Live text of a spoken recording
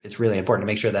it's really important to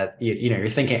make sure that you're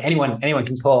thinking anyone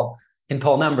can pull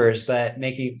numbers, but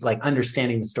making like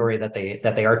understanding the story that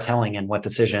they are telling and what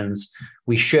decisions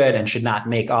we should and should not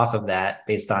make off of that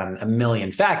based on a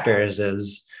million factors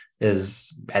is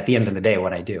at the end of the day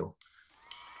what I do.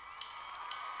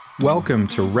 Welcome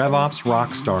to RevOps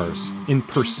Rockstars, in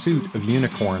pursuit of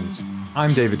unicorns.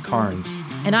 I'm David Carnes.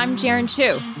 And I'm Jaren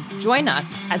Chu. Join us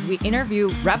as we interview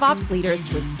RevOps leaders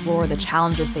to explore the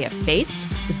challenges they have faced,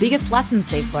 the biggest lessons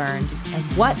they've learned, and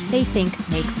what they think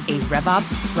makes a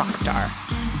RevOps rockstar.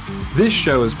 This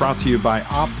show is brought to you by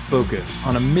OpFocus,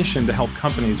 on a mission to help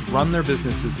companies run their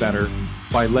businesses better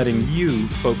by letting you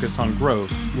focus on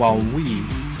growth while we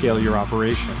scale your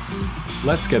operations.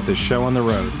 Let's get this show on the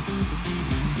road.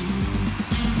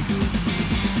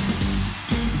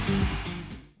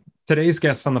 Today's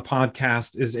guest on the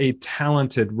podcast is a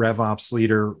talented RevOps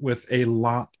leader with a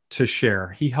lot to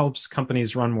share. He helps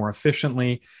companies run more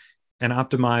efficiently and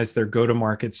optimize their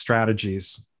go-to-market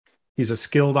strategies. He's a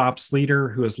skilled ops leader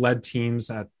who has led teams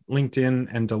at LinkedIn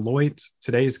and Deloitte.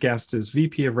 Today's guest is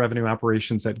VP of Revenue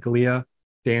Operations at Glia,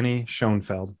 Danny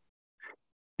Schonfeld.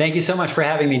 Thank you so much for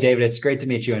having me, David. It's great to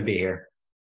meet you and be here.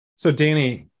 So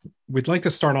Danny, we'd like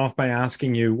to start off by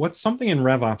asking you, what's something in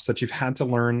RevOps that you've had to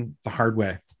learn the hard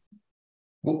way?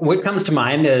 What comes to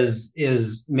mind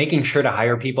is making sure to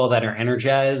hire people that are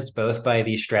energized both by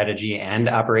the strategy and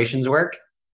operations work.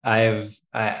 I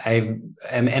am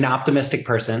an optimistic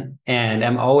person, and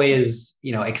I'm always,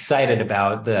 excited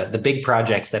about the big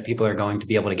projects that people are going to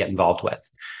be able to get involved with.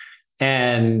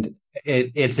 And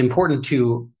it's important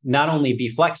to not only be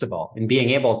flexible in being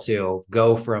able to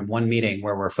go from one meeting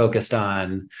where we're focused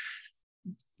on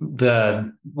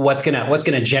what's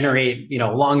gonna generate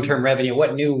long-term revenue,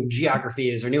 what new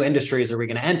geographies or new industries are we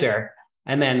going to enter,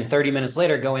 and then 30 minutes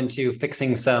later go into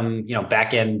fixing some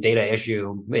back-end data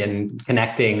issue in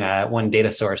connecting one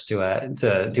data source to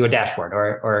a dashboard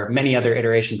or many other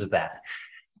iterations of that.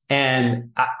 And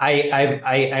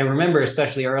I remember,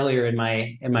 especially earlier in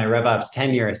my RevOps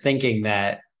tenure, thinking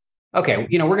that, okay,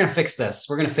 we're going to fix this.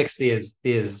 We're going to fix these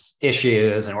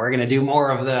issues, and we're going to do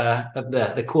more of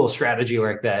the cool strategy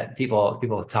work that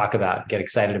people talk about, get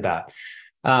excited about.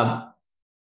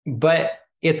 But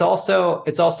it's also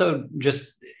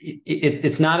just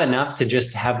it's not enough to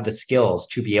just have the skills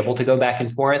to be able to go back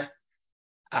and forth.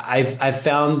 I've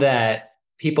found that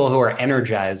people who are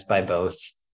energized by both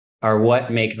are what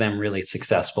make them really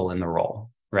successful in the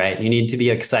role. Right? You need to be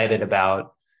excited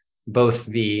about both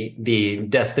the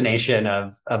destination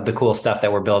of the cool stuff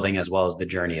that we're building, as well as the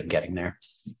journey of getting there.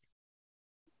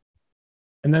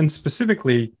 And then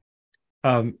specifically,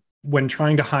 when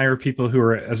trying to hire people who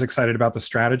are as excited about the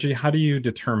strategy, how do you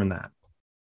determine that?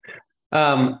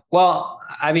 Well,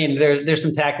 I mean, there's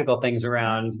some tactical things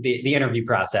around the interview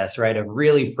process, right? Of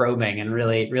really probing and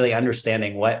really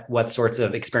understanding what sorts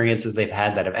of experiences they've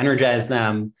had that have energized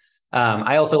them.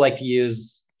 I also like to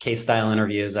use case style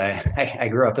interviews. I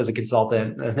grew up as a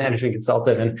management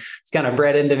consultant, and it's kind of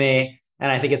bred into me.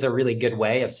 And I think it's a really good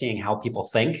way of seeing how people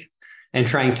think and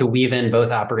trying to weave in both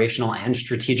operational and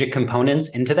strategic components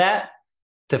into that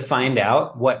to find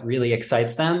out what really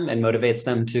excites them and motivates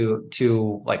them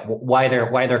to like why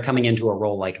they're coming into a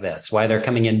role like this, why they're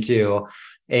coming into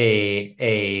if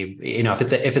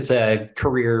it's a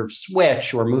career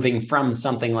switch or moving from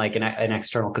something like an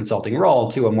external consulting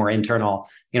role to a more internal,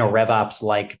 RevOps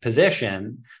like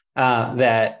position,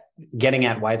 that getting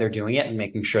at why they're doing it and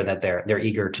making sure that they're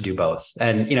eager to do both.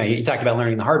 And, you talked about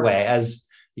learning the hard way, as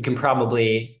you can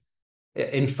probably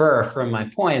infer from my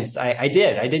points. I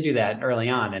did do that early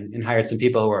on and hired some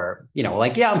people who were,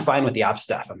 like, yeah, I'm fine with the ops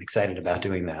stuff. I'm excited about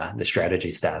doing the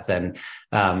strategy stuff, and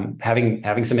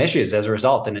having some issues as a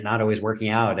result, and it not always working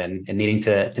out and needing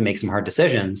to make some hard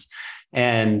decisions,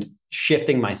 and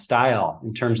shifting my style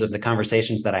in terms of the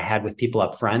conversations that I had with people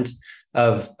up front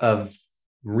of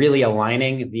really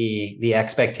aligning the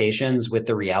expectations with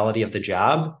the reality of the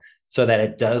job, so that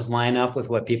it does line up with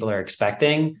what people are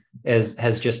expecting,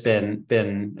 has just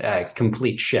been a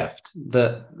complete shift.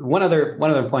 The one other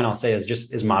point I'll say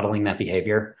is modeling that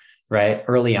behavior, right?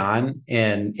 Early on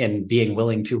in being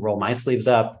willing to roll my sleeves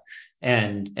up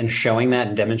and showing that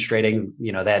and demonstrating,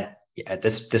 that at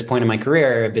this point in my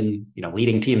career, I've been,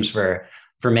 leading teams for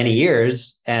many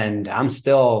years, and I'm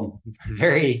still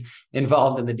very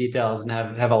involved in the details and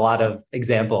have a lot of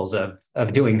examples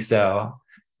of doing so.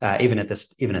 Even at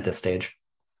this stage.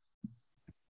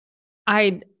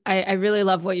 I really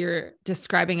love what you're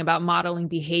describing about modeling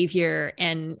behavior,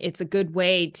 and it's a good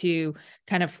way to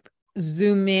kind of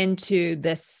zoom into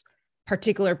this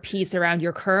particular piece around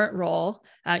your current role.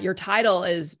 Your title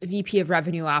is VP of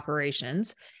Revenue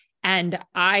Operations, And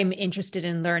I'm interested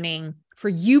in learning for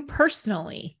you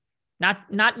personally,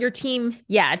 not your team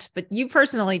yet, but you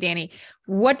personally, Danny,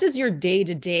 what does your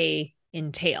day-to-day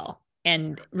entail?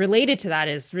 And related to that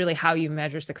is really how you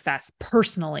measure success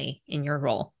personally in your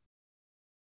role.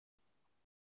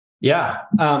 Yeah.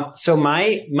 So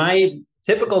my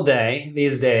typical day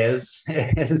these days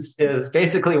is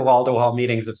basically wall-to-wall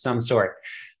meetings of some sort.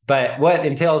 But what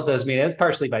entails those meetings,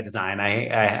 partially by design.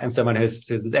 I'm someone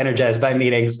who's energized by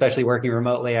meetings, especially working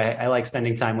remotely. I like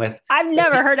spending time with. I've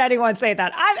never heard anyone say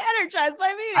that. I'm energized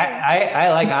by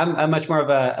meetings. I'm much more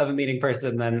of a meeting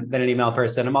person than an email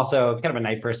person. I'm also kind of a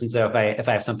night person. So if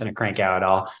I have something to crank out,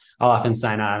 I'll often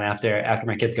sign on after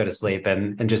my kids go to sleep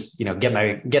and just,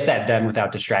 get that done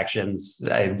without distractions.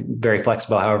 I'm very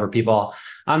flexible. However, people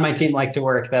on my team like to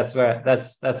work. That's what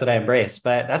I embrace.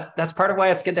 But that's part of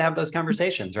why it's good to have those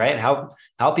conversations, right?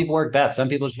 How people work best. Some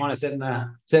people just want to sit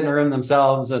in a room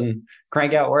themselves and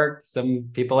crank out work. Some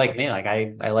people like me, like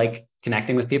I like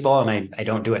connecting with people, and I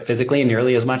don't do it physically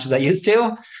nearly as much as I used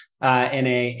to in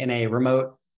a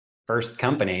remote first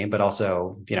company, but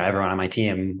also, everyone on my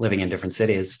team living in different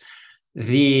cities,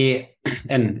 and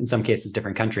in some cases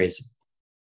different countries.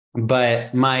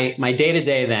 But my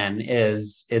day-to-day then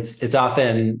is it's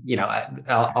often,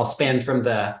 I'll span from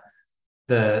the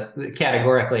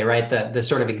categorically, right? The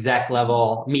sort of exec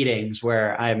level meetings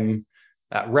where I'm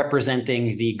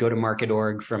representing the go-to-market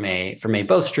org from a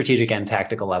both strategic and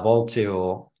tactical level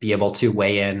to be able to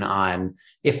weigh in on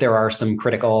if there are some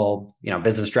critical,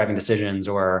 business driving decisions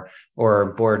or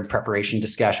board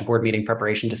meeting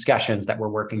preparation discussions that we're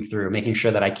working through, making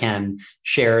sure that I can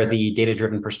share the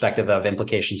data-driven perspective of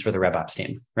implications for the RevOps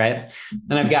team, right?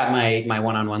 Then I've got my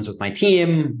one-on-ones with my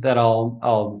team that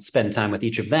I'll spend time with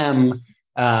each of them.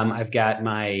 I've got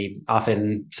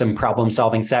often some problem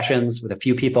solving sessions with a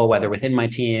few people, whether within my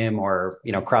team or,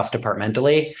 cross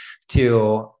departmentally,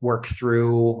 to work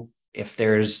through if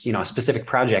there's, a specific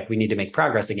project we need to make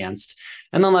progress against.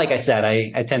 And then, like I said,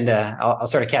 I tend to, I'll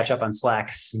sort of catch up on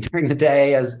Slacks during the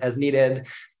day as needed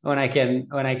when I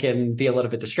can be a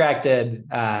little bit distracted.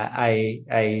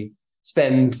 I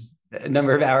spend a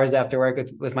number of hours after work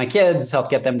with my kids, help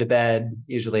get them to bed,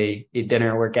 usually eat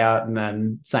dinner, work out, and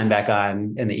then sign back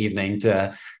on in the evening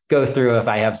to go through if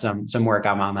I have some work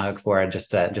I'm on the hook for,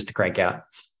 just to crank out.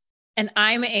 And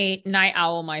I'm a night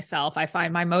owl myself. I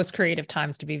find my most creative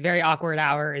times to be very awkward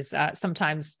hours,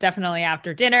 sometimes definitely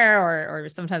after dinner or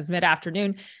sometimes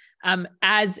mid-afternoon.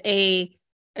 As a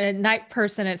night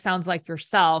person, it sounds like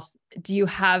yourself, do you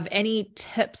have any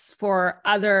tips for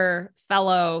other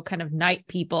fellow kind of night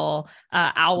people,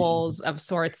 owls of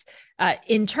sorts,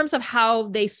 in terms of how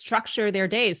they structure their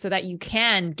days so that you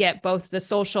can get both the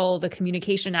social, the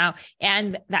communication out,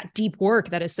 and that deep work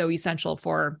that is so essential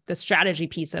for the strategy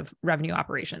piece of revenue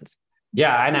operations?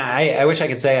 Yeah, and I wish I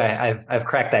could say I've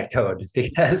cracked that code,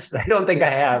 because I don't think I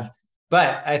have,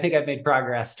 but I think I've made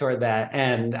progress toward that,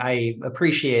 and I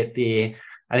appreciate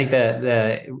I think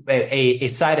a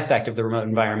side effect of the remote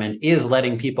environment is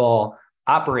letting people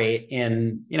operate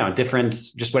in, different,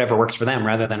 just whatever works for them,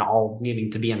 rather than all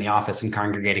needing to be in the office and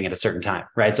congregating at a certain time,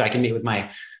 right? So I can meet with my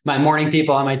morning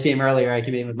people on my team earlier, I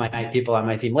can meet with my night people on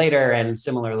my team later, and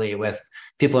similarly with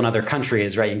people in other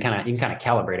countries, right? You can kind of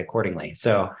calibrate accordingly.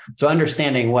 So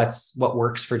understanding what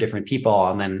works for different people,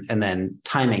 and then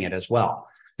timing it as well.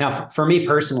 Now, for me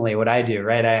personally, what I do,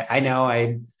 right? I know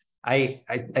I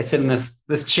sit in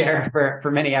this chair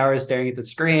for many hours staring at the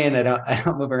screen. I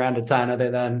don't move around a ton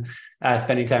other than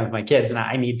spending time with my kids, and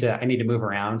I need to move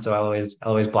around. So I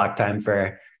always block time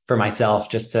for myself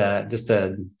just to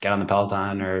get on the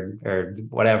Peloton or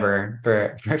whatever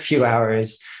for a few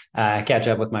hours, catch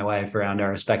up with my wife around our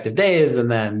respective days,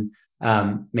 and then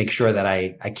make sure that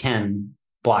I can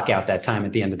block out that time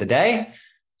at the end of the day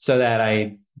so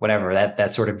that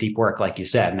that sort of deep work, like you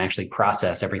said, and actually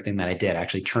process everything that I did,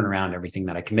 actually turn around everything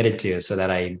that I committed to, so that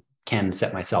I can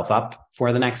set myself up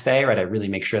for the next day, right? I really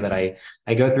make sure that I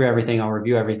go through everything. I'll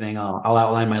review everything. I'll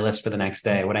outline my list for the next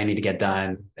day, what I need to get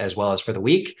done, as well as for the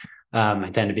week. I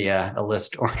tend to be a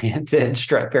list-oriented,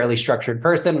 fairly structured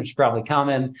person, which is probably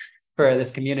common for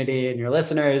this community and your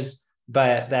listeners,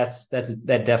 but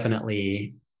that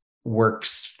definitely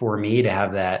works for me to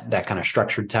have that kind of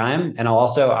structured time. And I'll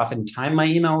also often time my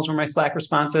emails or my Slack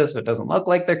responses so it doesn't look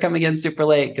like they're coming in super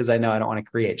late, because I know I don't want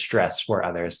to create stress for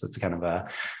others. That's kind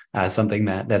of something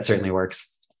that certainly works.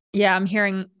 Yeah, I'm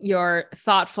hearing your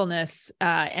thoughtfulness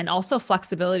and also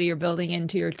flexibility you're building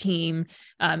into your team,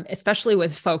 especially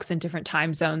with folks in different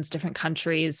time zones, different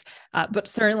countries, but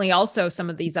certainly also some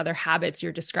of these other habits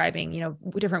you're describing,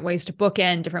 different ways to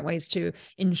bookend, different ways to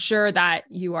ensure that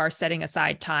you are setting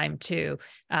aside time to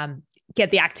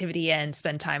get the activity in,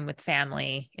 spend time with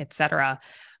family, et cetera.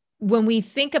 When we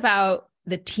think about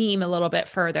the team a little bit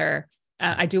further,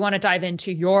 I do want to dive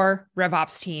into your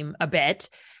RevOps team a bit.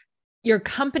 Your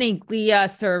company, Glia,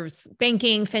 serves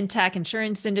banking, fintech,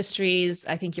 insurance industries.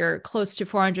 I think you're close to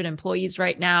 400 employees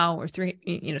right now, or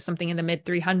something in the mid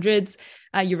 300s.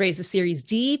 You raised a Series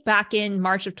D back in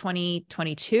March of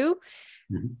 2022.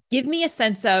 Mm-hmm. Give me a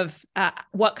sense of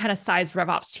what kind of size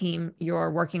RevOps team you're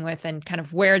working with and kind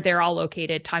of where they're all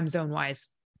located time zone wise.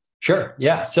 Sure.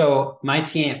 Yeah. So my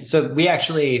team,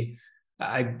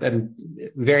 I'm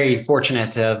very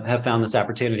fortunate to have found this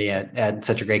opportunity at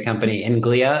such a great company in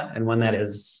Glia, and one that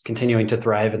is continuing to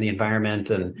thrive in the environment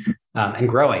and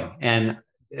growing, and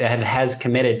it has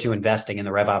committed to investing in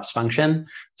the RevOps function.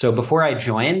 So before I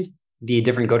joined, the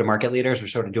different go-to-market leaders were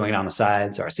sort of doing it on the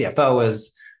sides. Our CFO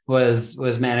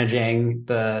was managing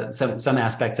some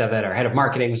aspects of it. Our head of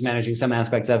marketing was managing some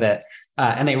aspects of it.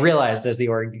 And they realized as the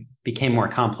org became more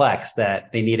complex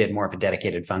that they needed more of a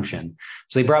dedicated function.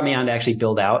 So they brought me on to actually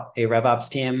build out a RevOps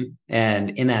team. And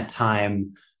in that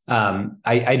time,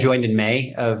 I joined in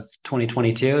May of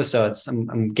 2022. So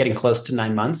I'm getting close to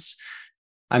 9 months.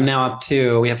 I'm now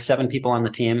we have 7 people on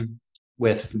the team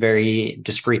with very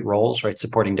discrete roles, right?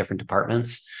 Supporting different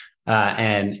departments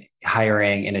and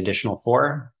hiring an additional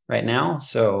 4 right now.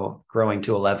 So growing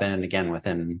to 11 again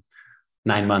within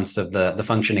 9 months of the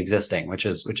function existing, which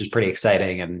is pretty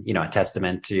exciting, and a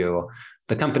testament to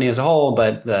the company as a whole,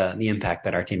 but the impact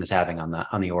that our team is having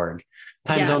on the org.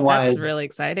 Time zone wise, that's really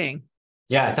exciting.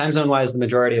 Yeah, time zone wise, the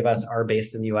majority of us are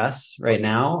based in the US right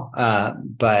now,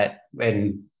 but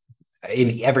in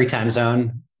every time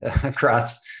zone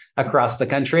across the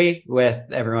country, with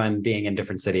everyone being in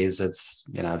different cities. It's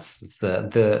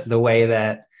the way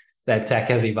that tech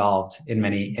has evolved in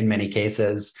many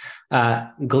cases.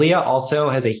 Glia also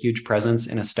has a huge presence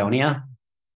in Estonia.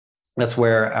 That's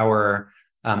where our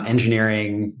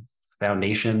engineering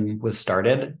foundation was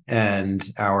started, and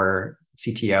our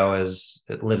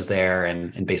CTO lives there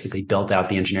and basically built out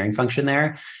the engineering function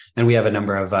there. And we have a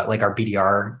number of our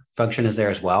BDR function is there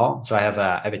as well. So I have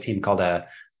a team called a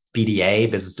BDA,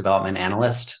 business development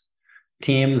analyst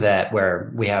team,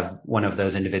 where we have one of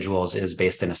those individuals is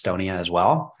based in Estonia as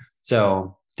well.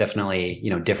 So definitely,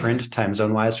 different time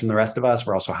zone wise from the rest of us.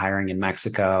 We're also hiring in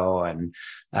Mexico, and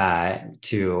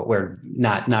we're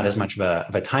not as much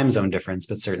of a time zone difference,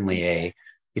 but certainly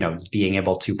being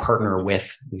able to partner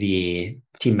with the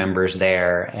team members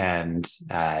there and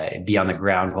be on the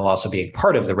ground while also being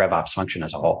part of the RevOps function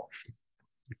as a whole.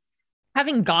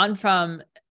 Having gone from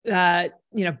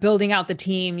building out the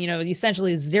team,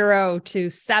 essentially 0 to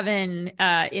 7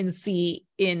 in seat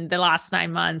in the last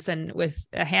 9 months, and with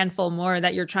a handful more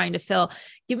that you're trying to fill.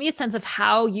 Give me a sense of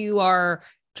how you are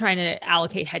trying to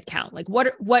allocate headcount. Like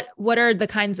what are the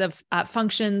kinds of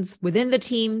functions within the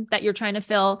team that you're trying to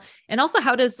fill? And also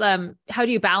how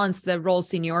do you balance the role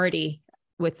seniority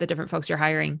with the different folks you're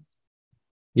hiring?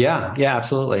 Yeah,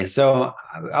 absolutely. So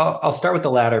I'll start with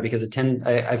the latter, because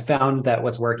I found that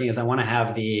what's working is I want to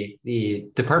have the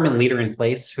department leader in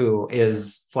place who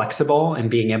is flexible and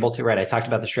being able to, right? I talked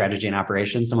about the strategy and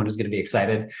operations, someone who's going to be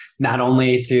excited not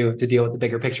only to deal with the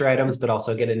bigger picture items, but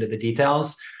also get into the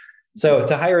details. So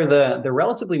to hire the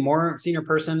relatively more senior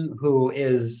person who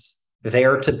is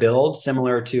there to build,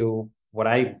 similar to what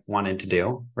I wanted to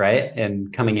do, right?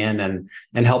 And coming in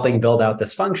and helping build out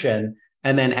this function.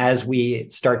 And then as we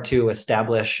start to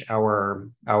establish our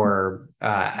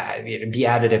be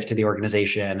additive to the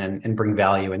organization and bring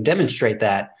value and demonstrate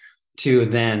that, to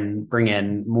then bring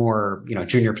in more,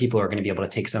 junior people who are going to be able to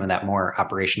take some of that more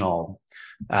operational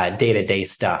day-to-day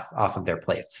stuff off of their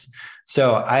plates.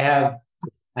 So I have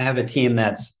a team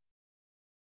that's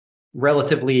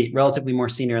relatively more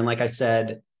senior, and like I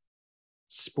said,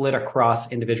 split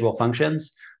across individual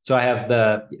functions. So I have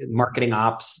the marketing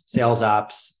ops, sales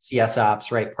ops, CS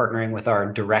ops, right? Partnering with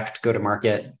our direct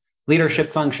go-to-market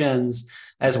leadership functions,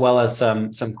 as well as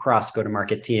some cross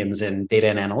go-to-market teams in data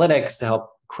and analytics to help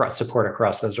support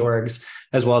across those orgs,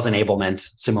 as well as enablement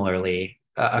similarly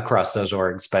across those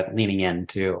orgs, but leaning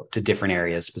into different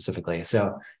areas specifically.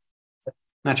 So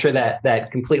not sure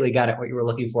that completely got at what you were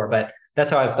looking for, but that's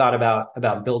how I've thought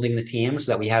about building the team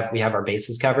so that we have our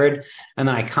bases covered. And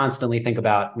then I constantly think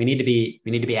about, we need to be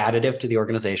additive to the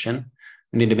organization.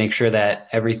 We need to make sure that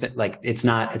everything, it's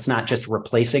not just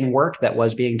replacing work that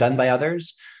was being done by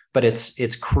others, but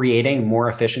it's creating more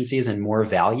efficiencies and more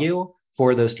value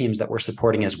for those teams that we're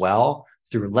supporting as well,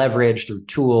 through leverage, through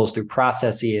tools, through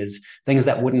processes, things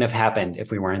that wouldn't have happened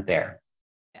if we weren't there.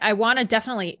 I want to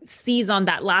definitely seize on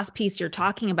that last piece you're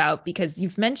talking about, because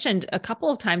you've mentioned a couple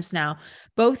of times now,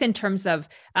 both in terms of,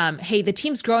 hey, the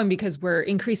team's growing because we're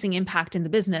increasing impact in the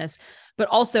business, but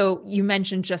also you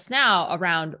mentioned just now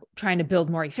around trying to build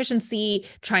more efficiency,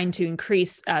 trying to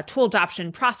increase tool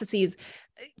adoption processes.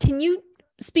 Can you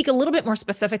speak a little bit more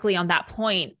specifically on that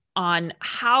point, on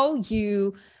how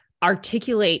you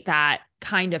articulate that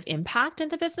kind of impact in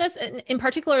the business? And in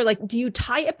particular, like, do you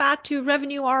tie it back to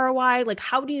revenue ROI? Like,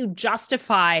 how do you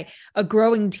justify a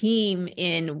growing team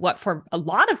in what for a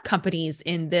lot of companies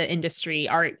in the industry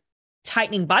are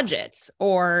tightening budgets,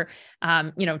 or,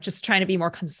 just trying to be more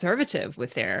conservative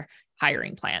with their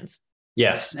hiring plans?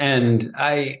 Yes. And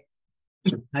I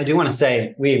do want to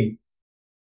say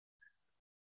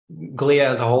Glia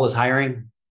as a whole is hiring.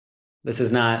 This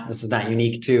is not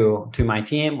unique to my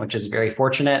team, which is very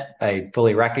fortunate. I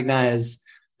fully recognize.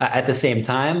 At the same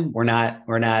time, we're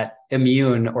not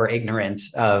immune to or ignorant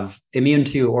of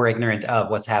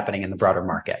what's happening in the broader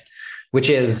market, which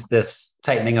is this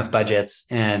tightening of budgets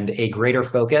and a greater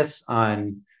focus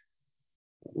on,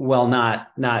 well,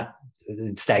 not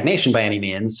stagnation by any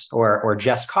means, or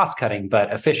just cost cutting,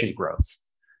 but efficient growth,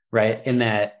 right? In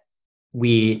that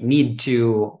it's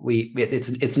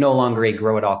no longer a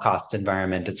grow at all costs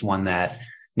environment. It's one that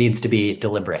needs to be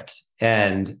deliberate.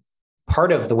 And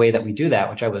part of the way that we do that,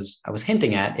 which I was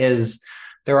hinting at, is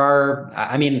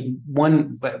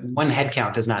one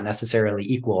headcount is not necessarily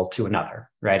equal to another,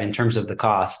 right? In terms of the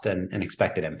cost and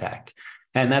expected impact.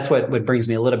 And that's what brings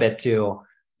me a little bit to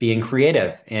being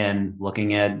creative and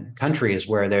looking at countries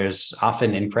where there's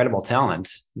often incredible talent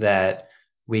that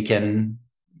we can,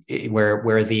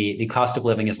 where the cost of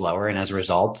living is lower, and as a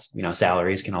result,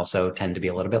 salaries can also tend to be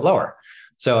a little bit lower.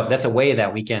 So that's a way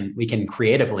that we can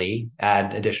creatively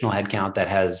add additional headcount that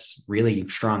has really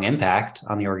strong impact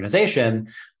on the organization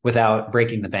without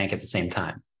breaking the bank at the same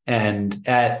time. And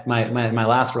at my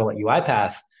last role at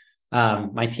UiPath,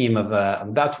 my team of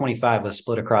about 25 was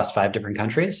split across 5 different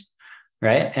countries,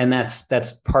 right? And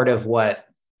that's part of what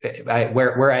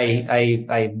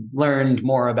I learned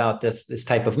more about this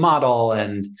type of model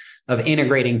and of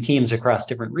integrating teams across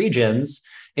different regions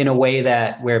in a way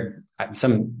that where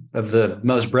some of the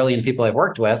most brilliant people I've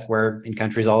worked with were in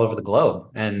countries all over the globe.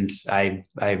 And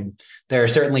there are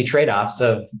certainly trade-offs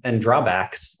and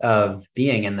drawbacks of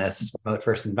being in this remote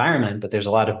first environment, but there's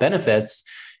a lot of benefits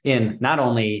in not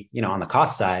only, on the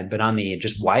cost side, but on the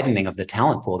just widening of the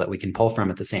talent pool that we can pull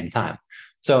from at the same time.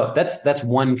 So that's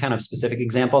one kind of specific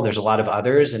example. There's a lot of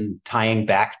others, and tying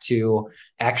back to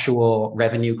actual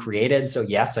revenue created. So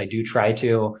yes, I do try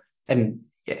to, and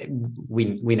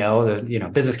we know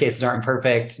that, business cases aren't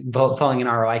perfect. Pulling an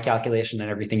ROI calculation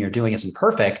and everything you're doing isn't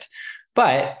perfect.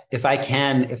 But if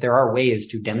there are ways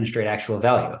to demonstrate actual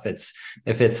value,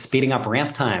 if it's speeding up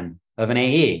ramp time of an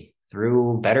AE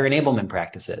through better enablement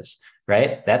practices,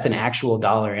 right? That's an actual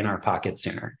dollar in our pocket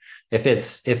sooner. If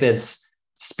it's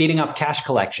speeding up cash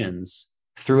collections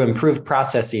through improved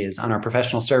processes on our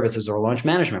professional services or launch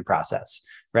management process,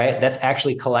 right? That's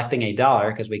actually collecting a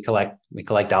dollar, because we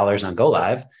collect dollars on go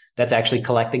live. That's actually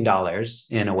collecting dollars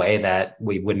in a way that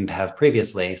we wouldn't have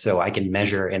previously. So I can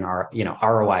measure in our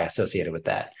ROI associated with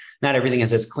that. Not everything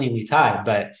is as cleanly tied,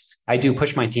 but I do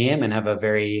push my team and have a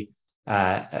very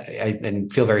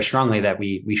and feel very strongly that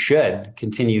we should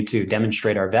continue to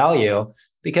demonstrate our value,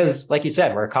 because, like you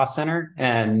said, we're a cost center,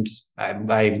 and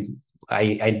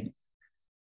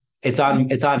it's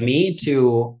on me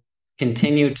to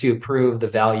continue to prove the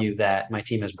value that my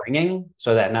team is bringing,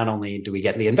 so that not only do we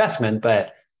get the investment,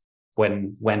 but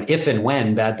if and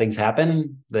when bad things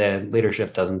happen, the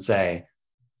leadership doesn't say,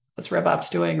 "What's RevOps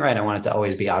doing?" Right? I want it to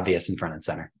always be obvious and front and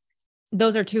center.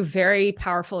 Those are 2 very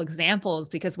powerful examples,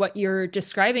 because what you're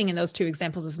describing in those 2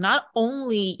 examples is not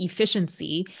only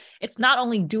efficiency, it's not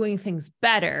only doing things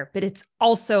better, but it's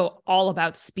also all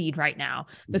about speed right now.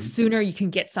 The sooner you can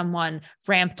get someone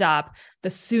ramped up, the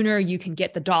sooner you can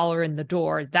get the dollar in the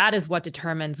door. That is what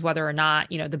determines whether or not,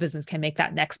 the business can make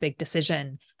that next big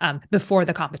decision before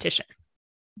the competition.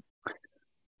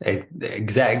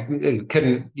 Exactly.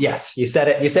 Yes, you said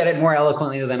it more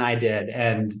eloquently than I did.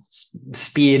 And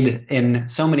speed in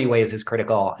so many ways is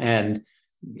critical. And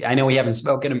I know we haven't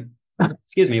spoken about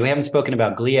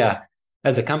Glia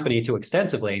as a company too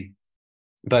extensively,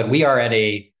 but we are at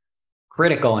a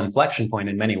critical inflection point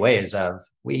in many ways.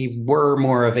 We were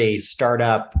more of a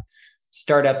startup-y,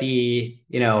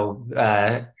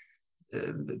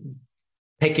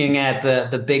 picking at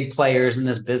the big players in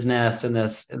this business, in the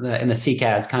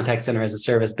CCaaS, contact center as a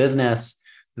service business,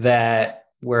 that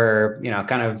were,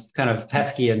 kind of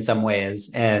pesky in some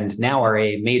ways, and now are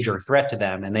a major threat to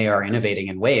them. And they are innovating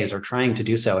in ways, or trying to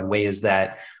do so in ways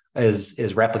that is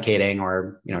replicating,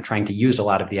 or, trying to use a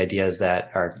lot of the ideas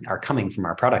that are coming from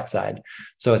our product side.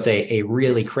 So it's a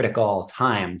really critical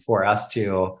time for us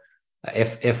to,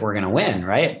 if we're going to win,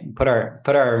 right, put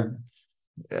our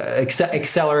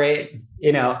accelerate,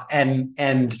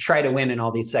 and try to win in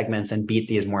all these segments and beat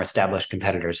these more established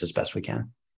competitors as best we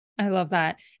can. I love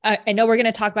that. I know we're going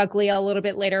to talk about Glia a little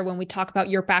bit later when we talk about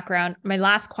your background. My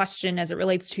last question as it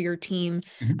relates to your team,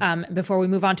 before we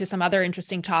move on to some other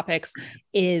interesting topics,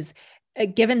 is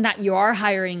given that you are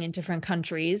hiring in different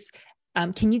countries,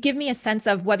 can you give me a sense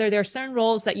of whether there are certain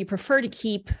roles that you prefer to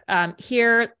keep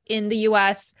here in the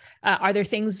US? Are there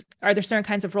certain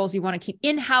kinds of roles you want to keep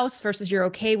in-house versus you're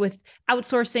okay with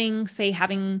outsourcing, say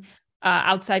having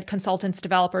outside consultants,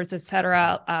 developers, et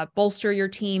cetera, bolster your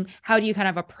team? How do you kind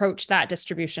of approach that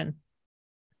distribution?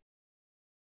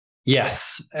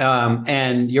 Yes.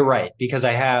 And you're right, because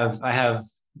I have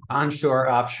onshore,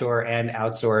 offshore, and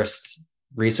outsourced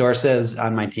resources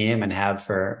on my team, and have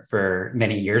for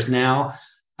many years now.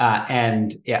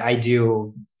 And yeah, I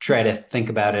do try to think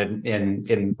about it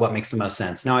in what makes the most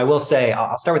sense. Now, I will say,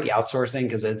 I'll start with the outsourcing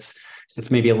because it's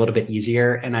maybe a little bit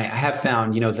easier. And I have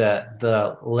found,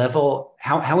 the level,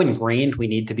 how ingrained we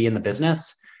need to be in the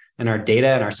business, and our data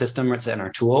and our systems and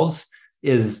our tools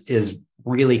is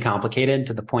really complicated,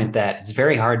 to the point that it's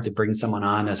very hard to bring someone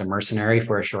on as a mercenary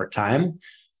for a short time,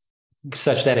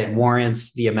 such that it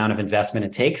warrants the amount of investment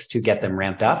it takes to get them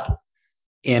ramped up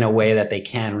in a way that they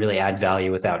can really add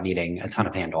value without needing a ton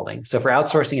of handholding. So for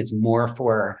outsourcing,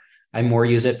 I more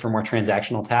use it for more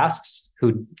transactional tasks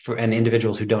and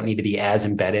individuals who don't need to be as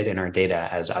embedded in our data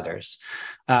as others.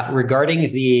 Regarding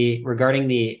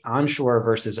the onshore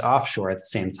versus offshore at the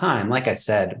same time, like I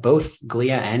said, both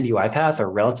Glia and UiPath are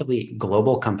relatively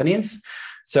global companies.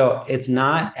 So it's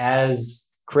not as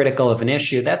critical of an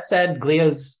issue. That said,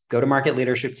 Glia's go-to-market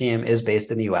leadership team is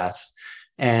based in the US,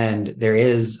 and there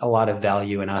is a lot of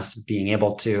value in us being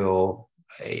able to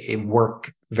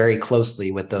work very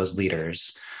closely with those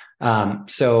leaders.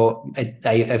 So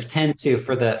I've tend to,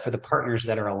 for the partners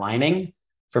that are aligning,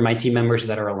 for my team members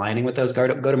that are aligning with those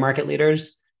go-to-market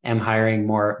leaders, am hiring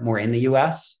more in the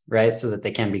US, right? So that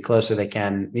they can be closer, they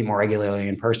can meet more regularly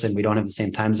in person. We don't have the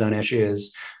same time zone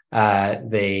issues.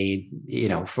 They,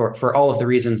 for all of the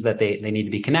reasons that they need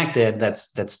to be connected,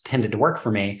 that's tended to work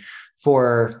for me.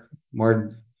 For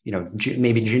more,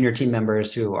 maybe junior team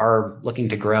members who are looking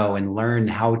to grow and learn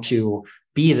how to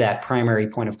be that primary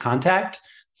point of contact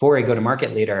for a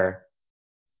go-to-market leader,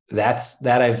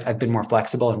 I've been more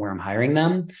flexible in where I'm hiring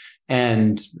them.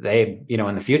 And they,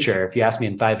 in the future, if you ask me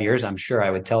in 5 years, I'm sure I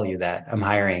would tell you that I'm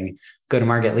hiring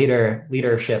go-to-market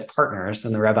leadership partners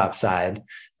on the RevOps side,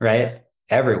 right?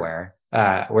 Everywhere.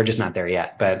 We're just not there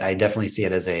yet, but I definitely see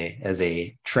it as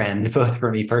a trend, both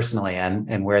for me personally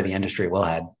and where the industry will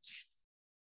head.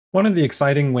 One of the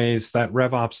exciting ways that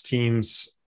RevOps teams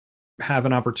have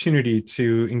an opportunity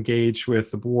to engage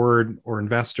with the board or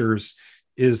investors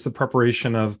is the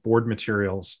preparation of board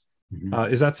materials.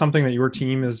 Mm-hmm. Is that something that your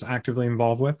team is actively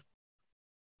involved with?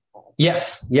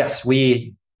 Yes.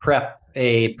 We prep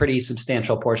a pretty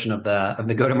substantial portion of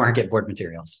the go-to-market board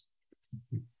materials.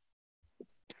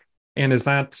 And is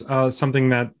that something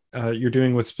that you're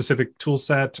doing with specific tool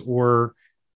set, or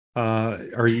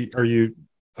are you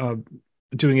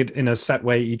doing it in a set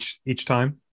way each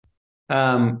time?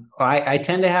 I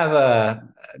tend to have a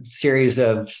series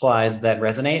of slides that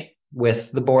resonate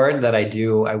with the board that I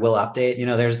will update.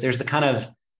 There's the kind of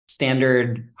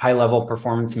standard high-level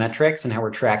performance metrics and how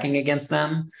we're tracking against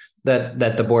them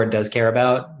that the board does care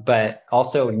about, but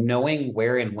also knowing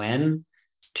where and when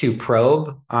to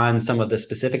probe on some of the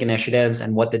specific initiatives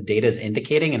and what the data is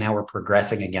indicating and how we're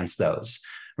progressing against those,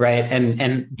 right?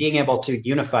 And being able to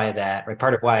unify that, right?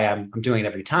 Part of why I'm doing it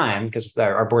every time, because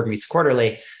our board meets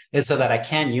quarterly, is so that I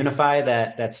can unify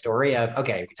that story of,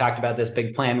 okay, we talked about this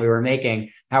big plan we were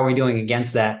making. How are we doing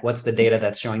against that? What's the data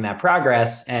that's showing that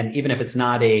progress? And even if it's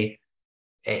not an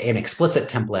explicit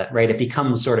template, right, it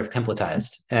becomes sort of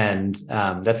templatized. And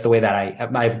that's the way that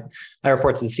I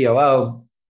report to the COO.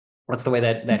 That's the way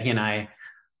that he and I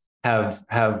have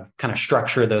kind of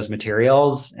structured those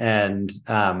materials, and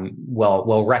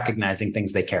while recognizing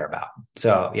things they care about.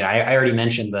 So, I already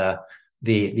mentioned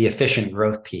the efficient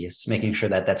growth piece, making sure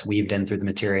that that's weaved in through the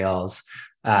materials,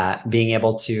 being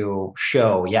able to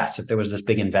show, yes, if there was this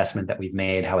big investment that we've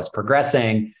made, how it's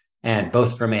progressing, and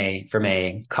both from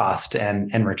a cost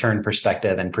and return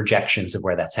perspective and projections of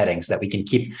where that's heading, so that we can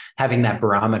keep having that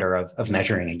barometer of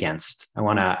measuring against. I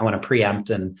want to preempt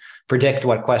and predict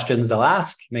what questions they'll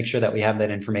ask, make sure that we have that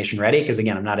information ready, because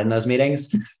again, I'm not in those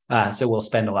meetings, so we'll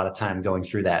spend a lot of time going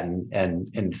through that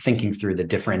and thinking through the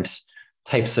different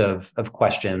types of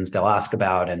questions they'll ask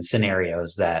about and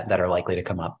scenarios that are likely to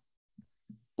come up.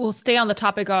 We'll stay on the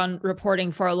topic on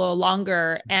reporting for a little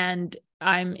longer. And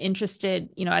I'm interested,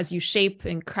 as you shape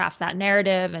and craft that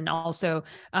narrative and also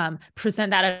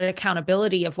present that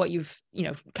accountability of what you've,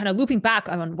 kind of looping back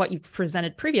on what you've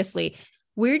presented previously,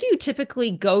 where do you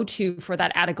typically go to for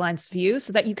that at a glance view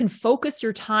so that you can focus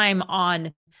your time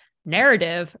on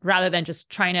narrative rather than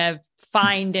just trying to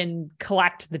find and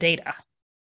collect the data?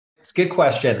 It's a good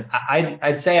question.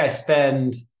 I'd say I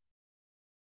spend...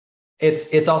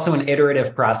 It's also an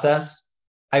iterative process.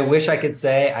 I wish I could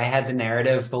say I had the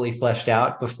narrative fully fleshed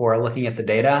out before looking at the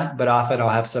data, but often I'll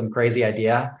have some crazy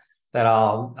idea that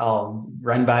I'll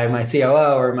run by my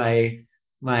COO or my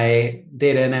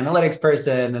data and analytics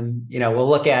person, and we'll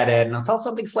look at it and I'll tell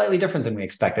something slightly different than we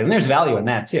expected. And there's value in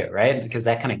that too, right? Because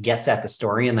that kind of gets at the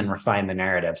story and then refine the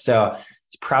narrative. So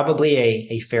it's probably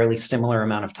a fairly similar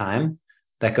amount of time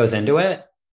that goes into it,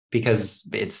 because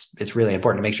it's really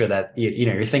important to make sure that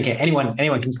you're thinking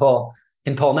anyone can pull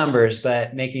numbers,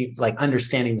 but making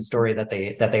understanding the story that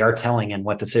they are telling and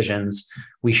what decisions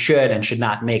we should and should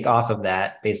not make off of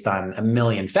that based on a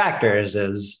million factors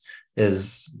is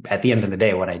at the end of the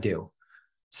day what I do.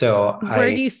 So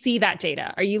where do you see that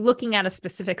data? Are you looking at a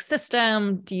specific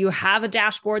system? Do you have a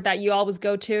dashboard that you always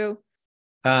go to?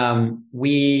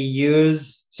 We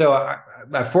use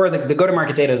for the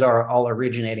go-to-market data is all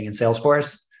originating in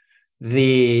Salesforce.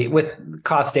 With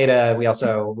cost data, we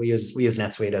use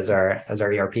NetSuite as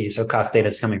our ERP. So cost data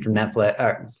is coming from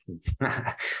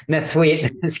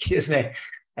NetSuite, excuse me.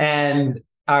 And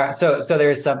so there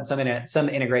is some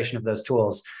integration of those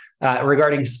tools.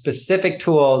 Regarding specific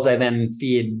tools, I then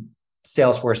feed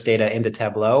Salesforce data into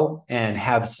Tableau and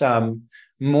have some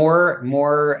more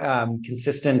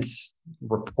consistent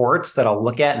reports that I'll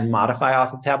look at and modify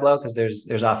off of Tableau, because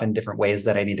there's often different ways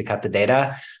that I need to cut the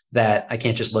data that I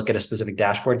can't just look at a specific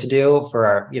dashboard to do. For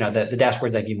our, the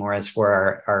dashboards I view more as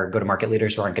for our go-to-market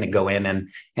leaders who aren't going to go in and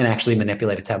actually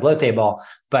manipulate a Tableau table,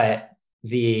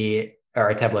 or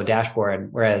a Tableau dashboard.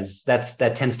 Whereas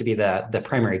that tends to be the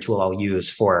primary tool I'll use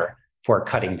for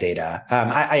cutting data.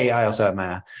 I also am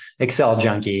a Excel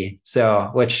junkie,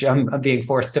 which I'm being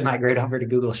forced to migrate over to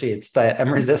Google Sheets, but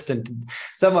I'm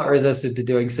somewhat resistant to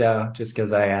doing so, just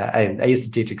because I used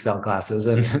to teach Excel classes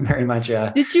and very much.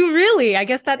 Did you really? I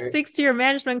guess that speaks to your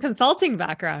management consulting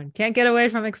background. Can't get away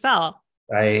from Excel.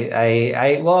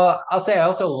 Well, I'll say I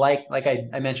also like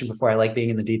I mentioned before, I like being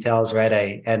in the details, right?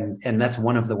 And that's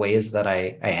one of the ways that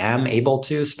I am able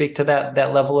to speak to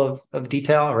that level of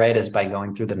detail, right? Is by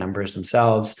going through the numbers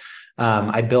themselves.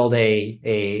 I build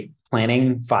a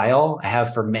planning file. I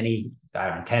have for many,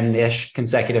 10-ish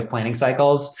consecutive planning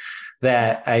cycles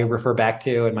that I refer back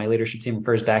to and my leadership team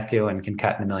refers back to and can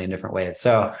cut in a million different ways.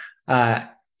 So,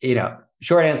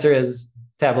 short answer is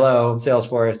Tableau,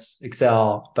 Salesforce,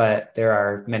 Excel, but there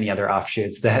are many other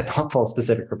offshoots that I'll pull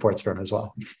specific reports from as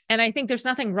well. And I think there's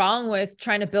nothing wrong with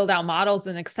trying to build out models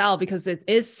in Excel because it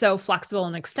is so flexible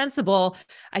and extensible.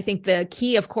 I think the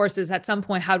key, of course, is at some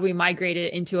point, how do we migrate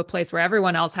it into a place where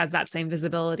everyone else has that same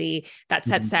visibility, that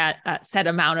set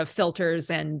amount of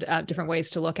filters and different ways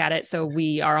to look at it, so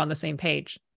we are on the same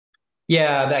page?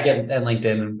 Yeah, back at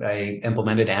LinkedIn, I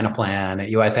implemented Anaplan. At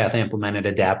UiPath, I implemented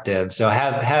Adaptive. So I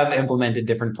have implemented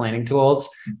different planning tools.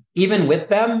 Even with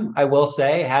them, I will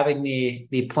say, having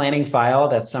the planning file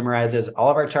that summarizes all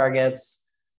of our targets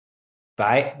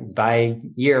by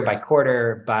year, by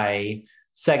quarter, by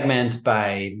segment,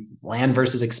 by land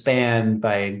versus expand,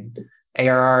 by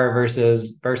ARR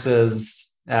versus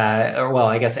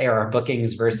I guess ARR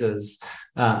bookings versus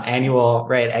annual,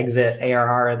 right, exit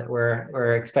ARR that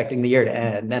we're expecting the year to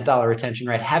end, net dollar retention,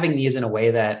 right? Having these in a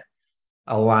way that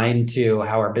align to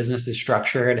how our business is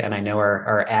structured and I know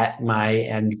are at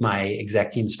my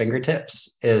exec team's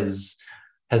fingertips has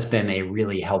been a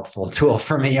really helpful tool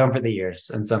for me over the years,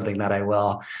 and something that I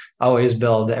will always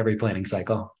build every planning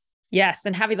cycle. Yes.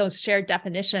 And having those shared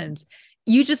definitions.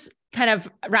 You just kind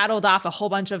of rattled off a whole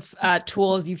bunch of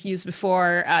tools you've used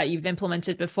before, you've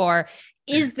implemented before.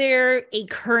 Is there a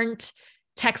current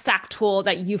tech stack tool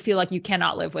that you feel like you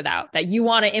cannot live without, that you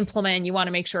want to implement, you want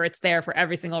to make sure it's there for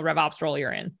every single RevOps role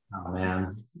you're in? Oh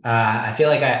man, I feel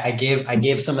like I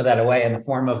gave some of that away in the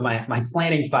form of my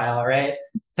planning file, right?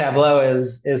 Tableau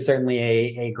is certainly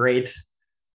a great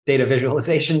data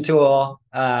visualization tool.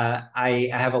 I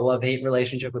have a love-hate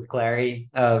relationship with Clary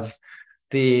of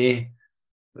the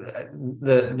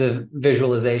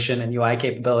visualization and UI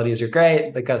capabilities are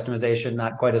great. The customization,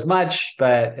 not quite as much,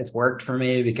 but it's worked for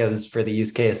me because for the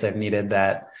use case, I've needed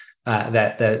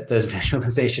those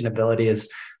visualization abilities.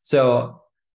 So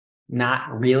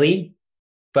not really,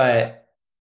 but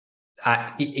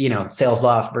sales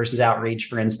loft versus outreach,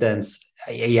 for instance.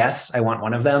 Yes, I want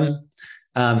one of them.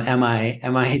 Am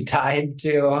I tied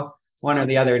to one or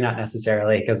the other? Not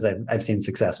necessarily, because I've seen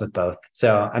success with both.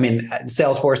 So, I mean,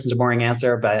 Salesforce is a boring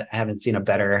answer, but I haven't seen a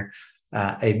better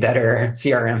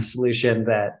CRM solution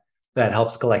that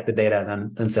helps collect the data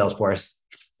than Salesforce.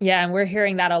 Yeah, and we're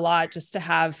hearing that a lot. Just to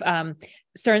have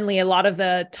certainly a lot of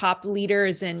the top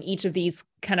leaders in each of these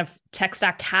kind of tech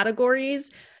stack categories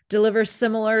deliver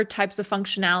similar types of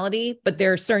functionality, but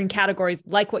there are certain categories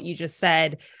like what you just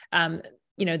said. The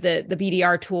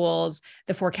BDR tools,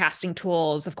 the forecasting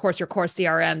tools, of course, your core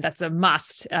CRM, that's a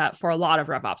must for a lot of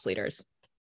RevOps leaders.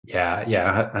 Yeah,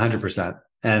 100%.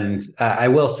 And I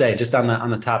will say, just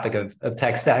on the topic of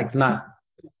tech stack, not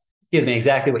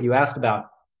exactly what you asked about,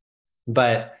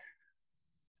 but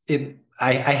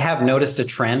I have noticed a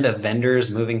trend of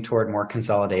vendors moving toward more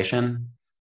consolidation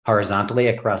horizontally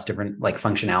across different like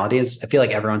functionalities. I feel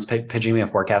like everyone's pitching me a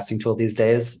forecasting tool these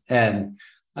days, and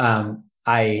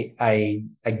I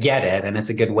get it, and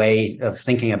it's a good way of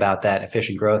thinking about that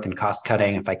efficient growth and cost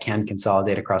cutting. If I can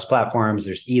consolidate across platforms,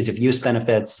 there's ease of use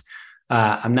benefits.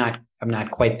 I'm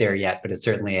not quite there yet, but it's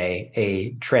certainly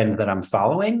a trend that I'm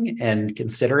following and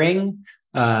considering.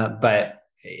 But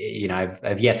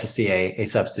I've yet to see a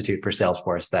substitute for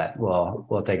Salesforce that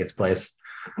will take its place.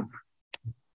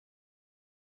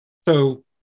 So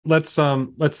let's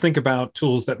think about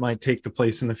tools that might take the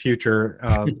place in the future,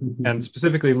 and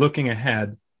specifically looking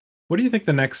ahead. What do you think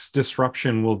the next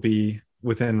disruption will be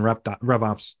within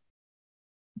RevOps?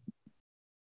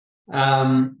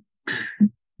 I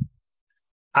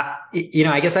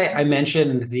guess I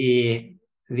mentioned the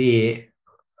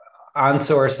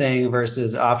onsourcing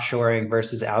versus offshoring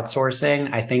versus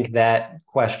outsourcing. I think that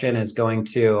question is going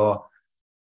to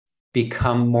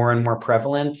become more and more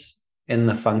prevalent in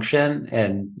the function.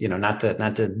 And not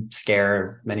to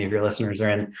scare many of your listeners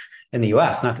are in the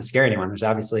US, not to scare anyone. There's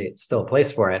obviously still a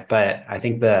place for it, but I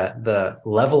think the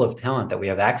level of talent that we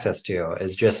have access to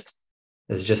is just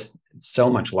so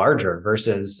much larger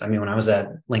versus, when I was at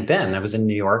LinkedIn, I was in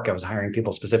New York, I was hiring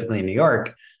people specifically in New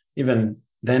York. Even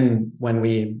then, when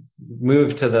we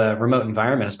moved to the remote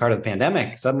environment as part of the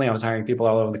pandemic, suddenly I was hiring people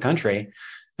all over the country.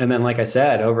 And then, like I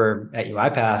said, over at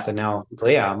UiPath and now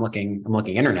Glia, I'm looking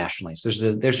internationally. So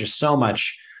there's just so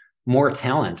much more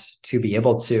talent to be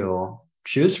able to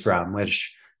choose from,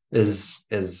 which is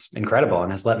incredible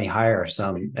and has let me hire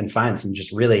some and find some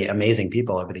just really amazing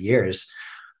people over the years.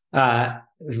 That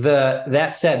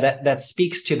said, that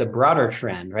speaks to the broader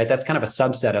trend, right? That's kind of a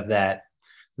subset of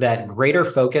that greater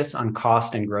focus on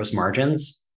cost and gross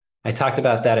margins. I talked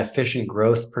about that efficient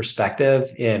growth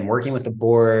perspective in working with the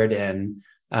board and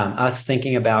us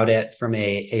thinking about it from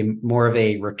a more of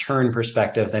a return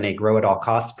perspective than a grow at all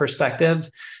costs perspective.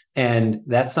 And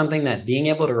that's something that being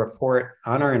able to report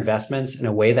on our investments in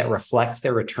a way that reflects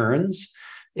their returns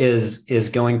is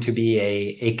going to be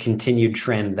a continued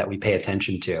trend that we pay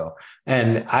attention to.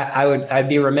 And I'd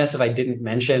be remiss if I didn't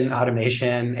mention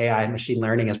automation, AI, and machine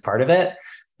learning as part of it.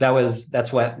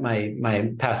 That's what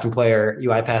my past employer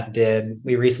UiPath did.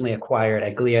 We recently acquired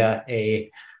Aglia, a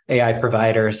AI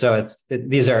provider. So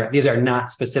these are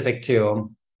not specific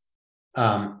to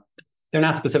they're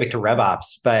not specific to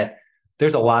RevOps, but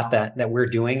there's a lot that we're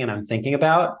doing and I'm thinking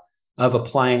about of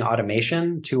applying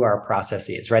automation to our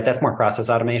processes, right? That's more process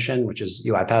automation, which is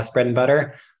UiPath's bread and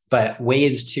butter, but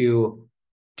ways to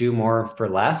do more for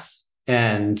less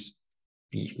and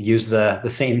use the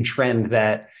same trend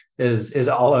that is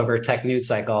all over tech news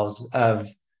cycles of,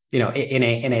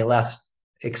 in a less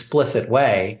explicit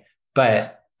way,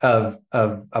 but of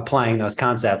applying those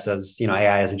concepts as,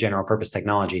 AI as a general purpose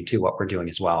technology to what we're doing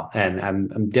as well. And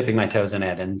I'm dipping my toes in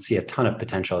it and see a ton of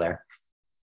potential there.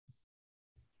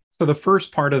 So the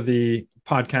first part of the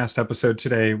podcast episode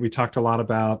today, we talked a lot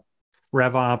about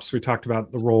RevOps. We talked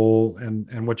about the role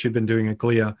and what you've been doing at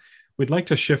Glia. We'd like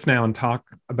to shift now and talk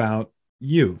about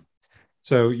you.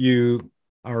 So you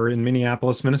are in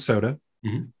Minneapolis, Minnesota.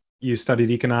 Mm-hmm. You studied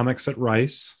economics at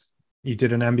Rice. You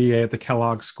did an MBA at the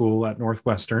Kellogg School at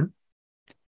Northwestern.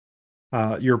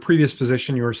 Your previous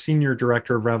position, you were Senior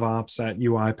Director of RevOps at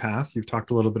UiPath. You've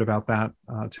talked a little bit about that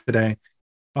today.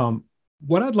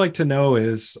 What I'd like to know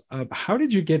is, how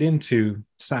did you get into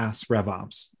SaaS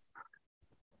RevOps?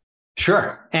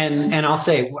 Sure. And I'll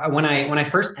say when I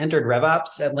first entered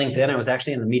RevOps at LinkedIn, I was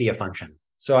actually in the media function.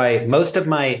 So most of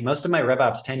my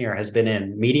RevOps tenure has been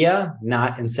in media,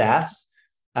 not in SaaS.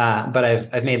 But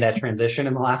I've made that transition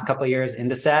in the last couple of years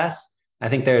into SaaS. I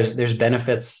think there's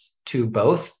benefits to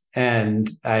both, and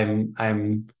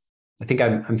I think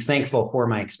I'm thankful for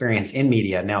my experience in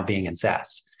media now being in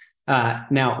SaaS.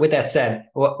 Now, with that said,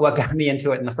 what got me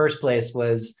into it in the first place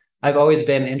was I've always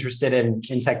been interested in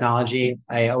technology.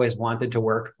 I always wanted to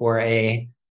work for a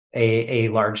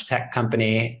large tech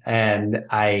company, and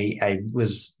I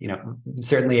was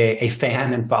certainly a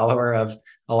fan and follower of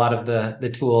a lot of the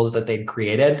tools that they'd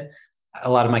created. A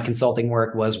lot of my consulting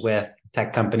work was with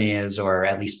tech companies, or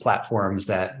at least platforms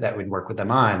that we'd work with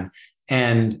them on.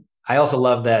 And I also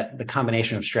love that the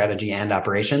combination of strategy and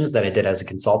operations that I did as a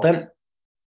consultant,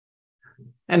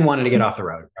 and wanted to get off the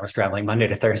road. I was traveling Monday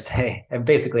to Thursday,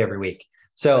 basically every week.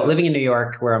 So living in New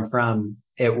York, where I'm from,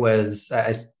 I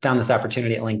found this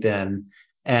opportunity at LinkedIn,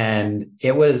 and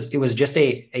it was just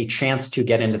a chance to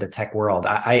get into the tech world.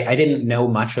 I didn't know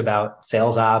much about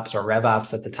sales ops or rev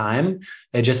ops at the time.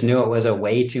 I just knew it was a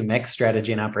way to mix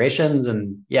strategy and operations.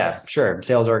 And yeah, sure,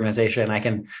 sales organization. I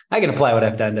can apply what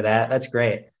I've done to that. That's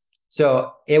great.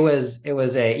 So it was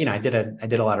I did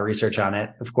a lot of research on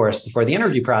it, of course, before the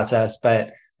interview process,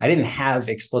 but I didn't have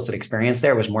explicit experience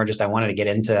there. It was more just I wanted to get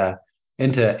into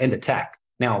tech.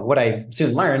 Now, what I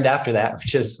soon learned after that,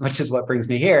 which is what brings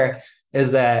me here,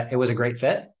 is that it was a great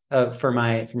fit for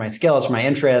my skills, for my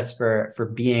interests,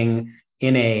 for being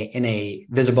in a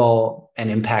visible and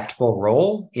impactful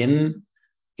role in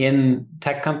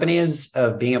tech companies,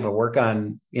 of being able to work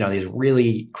on these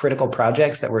really critical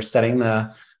projects that were setting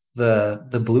the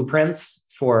blueprints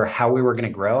for how we were going to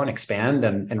grow and expand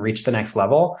and reach the next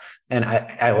level. And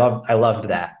I loved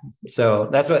that. So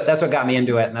that's what got me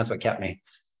into it, and that's what kept me.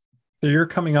 So you're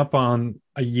coming up on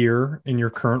a year in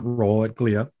your current role at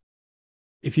Glia.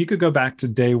 If you could go back to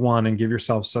day one and give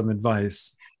yourself some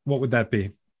advice, what would that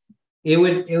be? It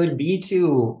would be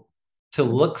to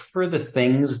look for the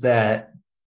things that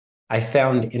I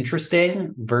found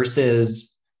interesting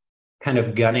versus kind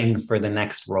of gunning for the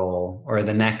next role, or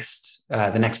the next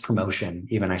promotion,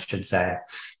 even, I should say.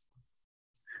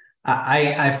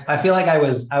 I feel like I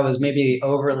was maybe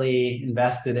overly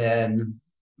invested in,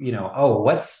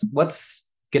 what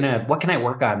can I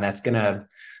work on that's gonna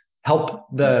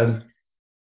help the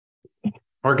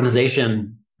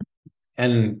organization,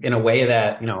 and in a way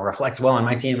that reflects well on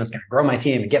my team, that's going to grow my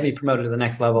team and get me promoted to the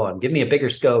next level and give me a bigger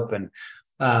scope. And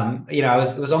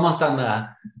it was almost on the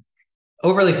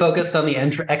overly focused on the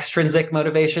extrinsic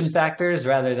motivation factors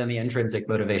rather than the intrinsic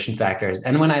motivation factors.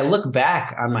 And when I look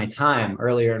back on my time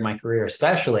earlier in my career,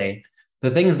 especially,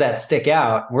 the things that stick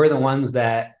out were the ones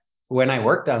that, when I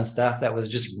worked on stuff that was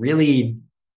just really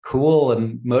cool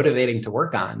and motivating to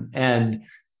work on. And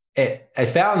I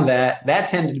found that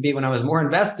tended to be, when I was more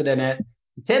invested in it,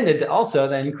 tended to also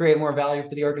then create more value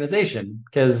for the organization,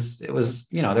 because it was,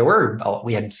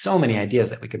 we had so many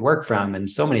ideas that we could work from, and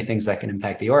so many things that can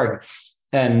impact the org.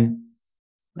 And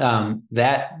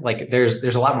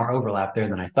there's a lot more overlap there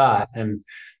than I thought. And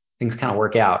things kind of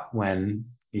work out when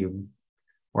you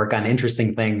work on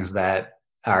interesting things that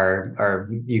are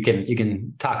you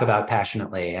can talk about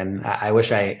passionately. And I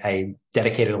wish I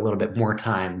dedicated a little bit more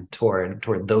time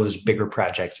toward those bigger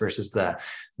projects versus the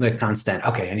constant,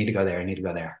 okay, I need to go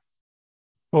there.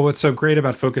 Well, what's so great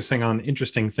about focusing on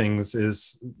interesting things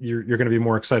is you're going to be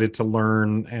more excited to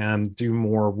learn and do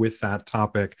more with that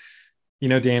topic.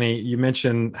 Danny, you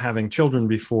mentioned having children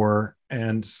before,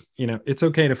 and it's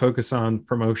okay to focus on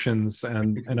promotions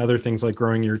and other things like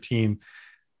growing your team.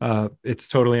 It's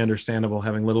totally understandable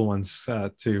having little ones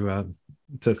to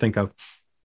think of.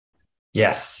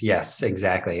 Yes,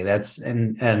 exactly. That's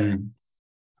and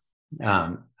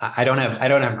I don't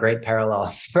have great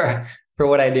parallels for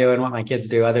what I do and what my kids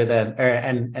do, other than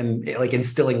and like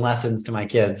instilling lessons to my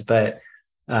kids. But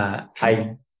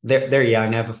they're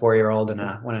young. I have a 4-year-old and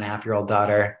a 1.5-year-old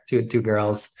daughter, two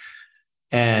girls.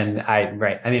 And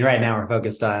right now we're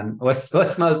focused on what's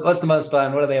the most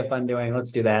fun. What do they have fun doing?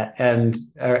 Let's do that. And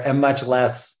I'm much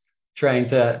less trying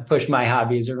to push my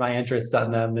hobbies or my interests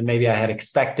on them than maybe I had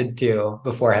expected to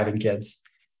before having kids.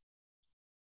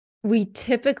 We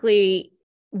typically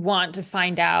want to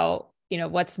find out,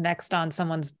 what's next on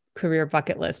someone's career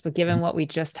bucket list, but given what we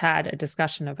just had a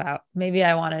discussion about, maybe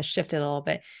I want to shift it a little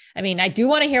bit. I mean, I do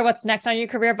want to hear what's next on your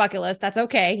career bucket list. That's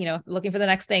okay. Looking for the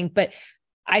next thing, but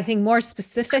I think more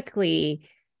specifically,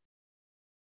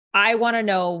 I want to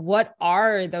know, what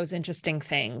are those interesting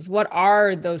things? What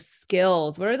are those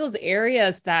skills? What are those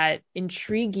areas that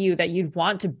intrigue you that you'd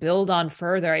want to build on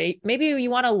further? Maybe you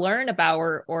want to learn about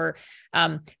or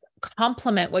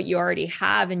complement what you already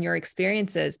have in your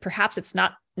experiences. Perhaps it's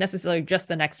not necessarily just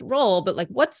the next role, but like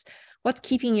what's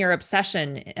keeping your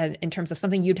obsession in terms of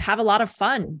something you'd have a lot of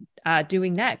fun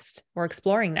doing next or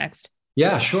exploring next?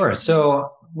 Yeah, sure.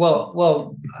 So,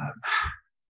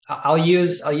 I'll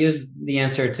use the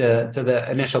answer to the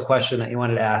initial question that you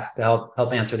wanted to ask to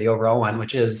help answer the overall one,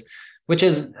 which is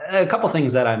a couple of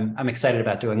things that I'm excited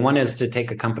about doing. One is to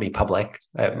take a company public.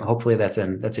 Hopefully that's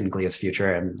in Glea's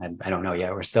future, and I don't know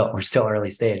yet. We're still early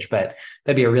stage, but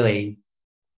that'd be a really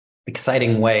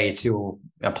exciting way to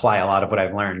apply a lot of what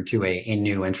I've learned to a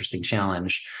new interesting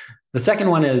challenge. The second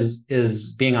one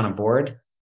is being on a board.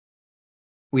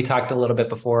 We talked a little bit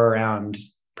before around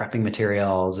prepping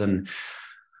materials and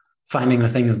finding the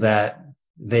things that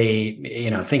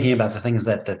thinking about the things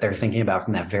that they're thinking about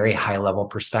from that very high level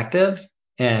perspective.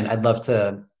 And I'd love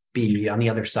to be on the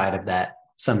other side of that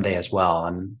someday as well.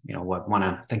 And, want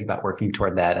to think about working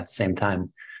toward that at the same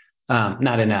time.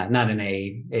 Not in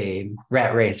a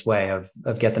rat race way of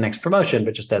get the next promotion,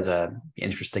 but just as a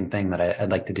interesting thing that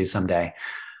I'd like to do someday.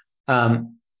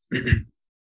 Coming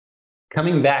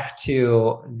back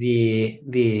to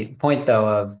the point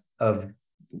though of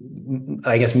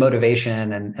I guess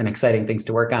motivation and exciting things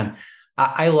to work on.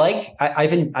 I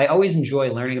always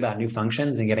enjoy learning about new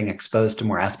functions and getting exposed to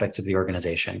more aspects of the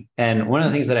organization. And one of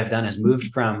the things that I've done is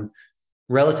moved from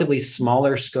relatively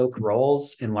smaller scoped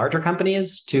roles in larger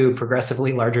companies to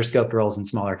progressively larger scoped roles in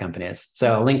smaller companies.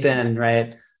 So LinkedIn,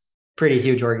 right? Pretty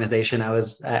huge organization.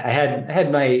 I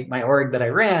had my org that I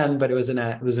ran, but it was in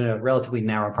a relatively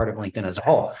narrow part of LinkedIn as a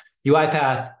whole.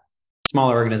 UiPath,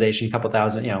 smaller organization, a couple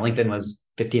thousand, LinkedIn was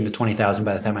 15 to 20,000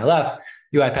 by the time I left.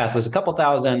 UiPath was a couple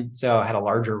thousand. So I had a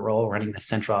larger role running the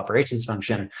central operations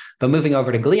function, but moving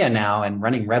over to Glia now and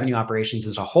running revenue operations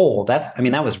as a whole, that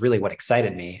was really what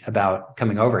excited me about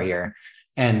coming over here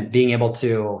and being able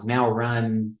to now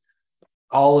run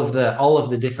all of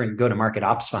the different go-to-market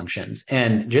ops functions,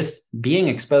 and just being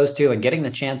exposed to and getting the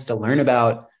chance to learn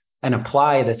about and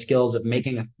apply the skills of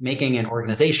making an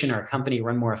organization or a company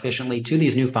run more efficiently to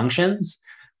these new functions,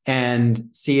 and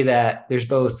see that there's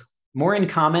both more in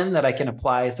common, that I can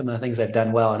apply some of the things I've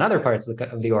done well in other parts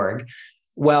of the org,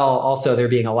 while also there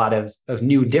being a lot of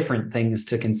new different things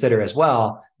to consider as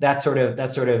well. That sort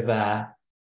of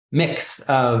mix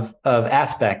of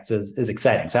aspects is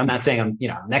exciting. So I'm not saying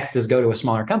next is go to a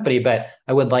smaller company, but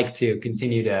I would like to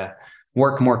continue to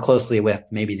work more closely with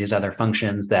maybe these other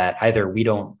functions that either we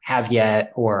don't have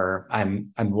yet or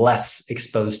I'm less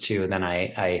exposed to than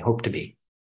I hope to be.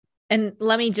 And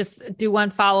let me just do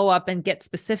one follow-up and get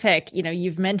specific.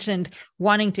 You've mentioned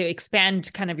wanting to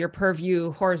expand kind of your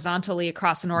purview horizontally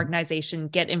across an organization,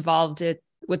 get involved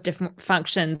with different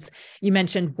functions. You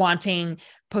mentioned wanting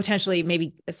potentially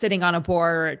maybe sitting on a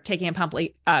board or taking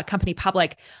a company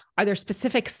public. Are there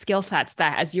specific skill sets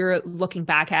that, as you're looking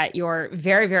back at your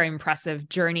very, very impressive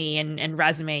journey and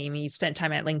resume, you spent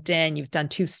time at LinkedIn, you've done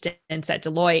 2 stints at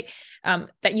Deloitte,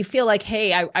 that you feel like,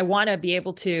 hey, I want to be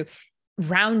able to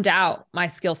round out my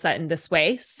skill set in this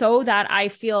way so that I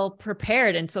feel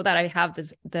prepared and so that I have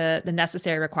the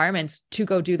necessary requirements to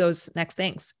go do those next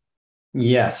things?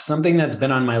 Yes, something that's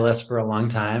been on my list for a long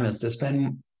time is to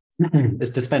spend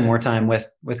more time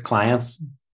with clients,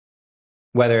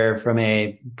 whether from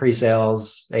a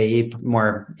pre-sales AE,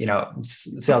 more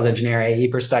sales engineer AE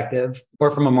perspective, or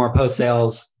from a more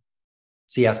post-sales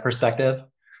CS perspective.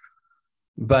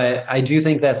 But I do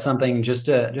think that's something just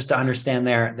to understand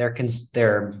their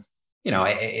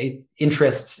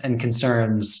interests and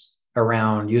concerns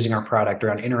around using our product,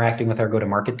 around interacting with our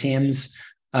go-to-market teams.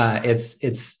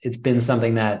 It's been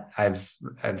something that I've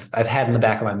had in the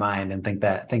back of my mind and think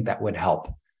that would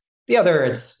help. The other,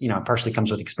 it's partially comes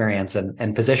with experience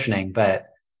and positioning, but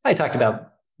I talked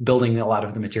about building a lot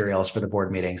of the materials for the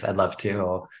board meetings. I'd love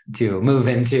to move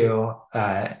into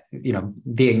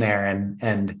being there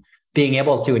and being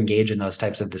able to engage in those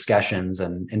types of discussions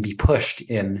and be pushed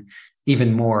in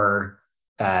even more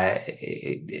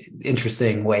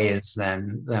interesting ways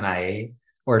than I,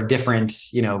 or different,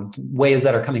 ways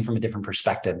that are coming from a different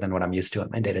perspective than what I'm used to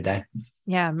in my day to day.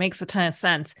 Yeah, makes a ton of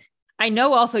sense. I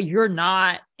know also you're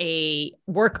not a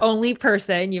work only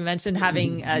person. You mentioned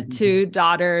having 2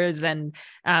 daughters and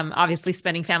obviously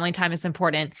spending family time is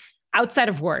important. Outside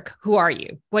of work, who are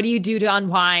you? What do you do to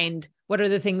unwind? What are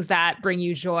the things that bring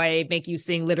you joy, make you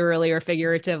sing literally or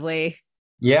figuratively?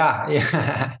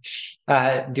 Yeah.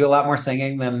 Do a lot more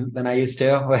singing than I used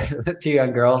to with 2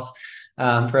 young girls.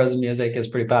 Frozen music is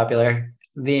pretty popular.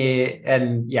 I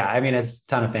mean, it's a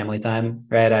ton of family time,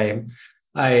 right?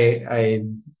 I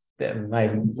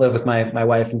live with my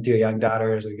wife and two young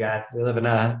daughters. We live in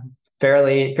a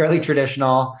fairly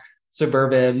traditional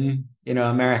suburban,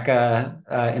 America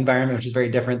environment, which is very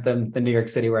different than New York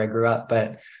City where I grew up.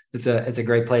 But it's a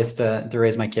great place to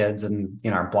raise my kids. And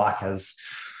our block has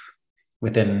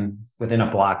within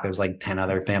a block, there's like 10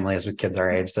 other families with kids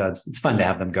our age. So it's fun to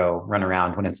have them go run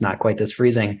around when it's not quite this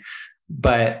freezing.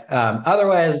 But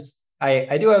otherwise,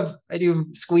 I do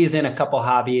squeeze in a couple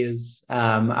hobbies.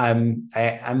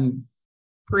 I'm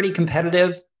pretty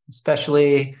competitive,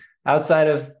 especially outside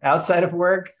of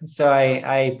work. So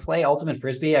I play ultimate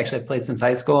frisbee. Actually, I played since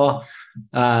high school.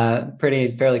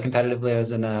 Fairly competitively. I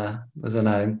was in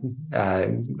a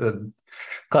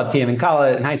club team in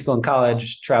high school and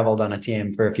college. Traveled on a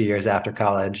team for a few years after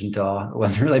college until it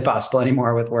wasn't really possible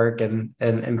anymore with work and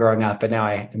growing up. But now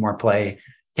I more play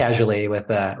casually with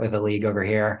a league over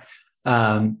here.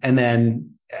 And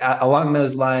then along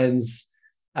those lines,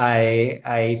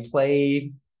 I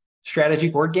play strategy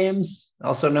board games,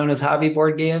 also known as hobby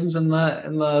board games in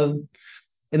the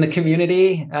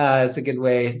community. It's a good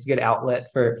way, it's a good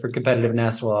outlet for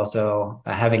competitiveness, while also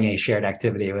having a shared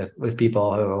activity with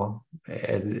people who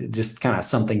just kind of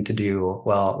something to do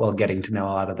while getting to know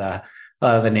a lot of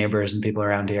the neighbors and people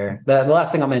around here. The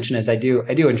last thing I'll mention is I do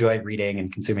enjoy reading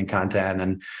and consuming content,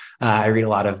 and I read a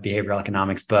lot of behavioral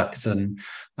economics books and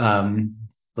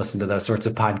listen to those sorts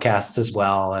of podcasts as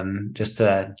well. And just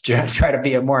to try to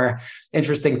be a more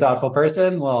interesting, thoughtful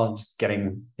person. Well, just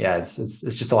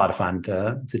it's just a lot of fun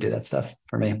to do that stuff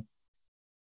for me.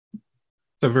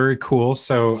 So very cool.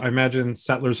 So I imagine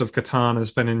Settlers of Catan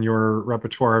has been in your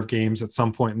repertoire of games at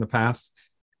some point in the past.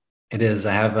 It is.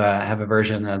 I have a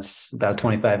version that's about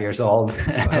 25 years old.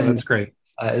 And that's great.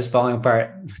 Is falling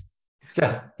apart.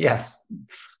 So yes.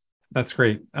 That's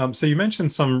great. So you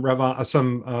mentioned some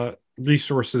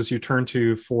resources you turn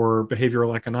to for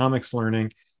behavioral economics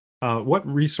learning. What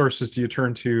resources do you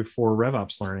turn to for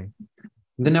RevOps learning?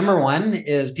 The number one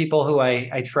is people who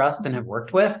I trust and have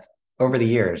worked with over the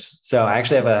years. So I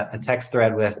actually have a text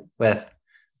thread with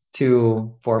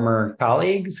two former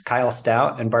colleagues, Kyle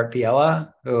Stout and Bart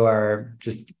Piella, who are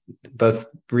just both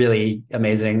really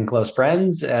amazing close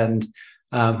friends, and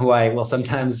who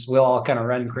we'll all kind of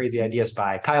run crazy ideas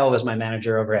by. Kyle was my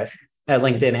manager over at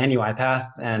LinkedIn and UiPath,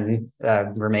 and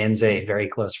remains a very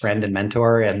close friend and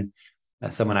mentor, and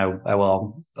someone I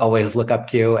will always look up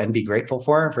to and be grateful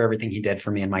for everything he did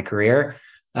for me in my career.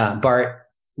 Bart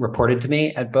reported to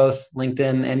me at both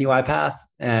LinkedIn and UiPath,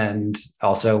 and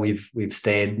also we've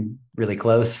stayed really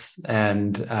close,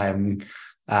 and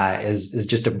is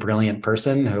just a brilliant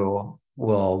person who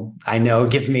will, I know,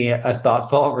 give me a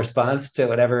thoughtful response to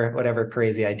whatever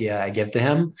crazy idea I give to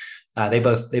him. They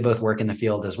both work in the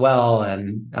field as well,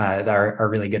 and are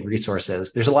really good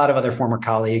resources. There's a lot of other former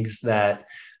colleagues that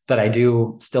I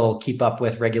do still keep up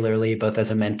with regularly, both as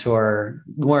a mentor,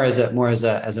 more as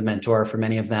a mentor for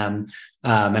many of them.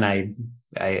 And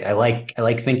I like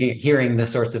hearing the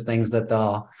sorts of things that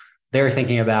they're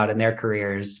thinking about in their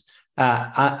careers.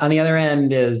 On the other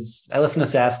end is I listen to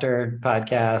SaaStr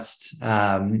podcast.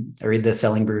 I read the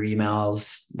Selling Brew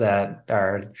emails that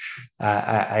are,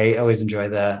 I always enjoy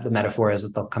the metaphors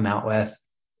that they'll come out with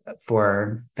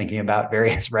for thinking about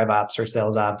various RevOps or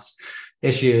sales ops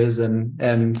issues,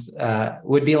 and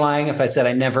would be lying if I said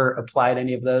I never applied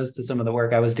any of those to some of the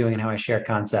work I was doing and how I share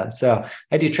concepts. So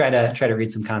I do try to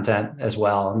read some content as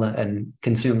well, and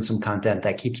consume some content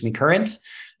that keeps me current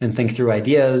and think through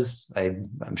ideas.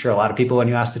 I'm sure a lot of people, when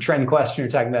you ask the trend question, you're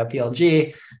talking about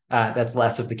PLG. That's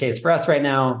less of the case for us right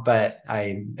now, but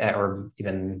or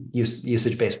even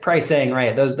usage-based pricing,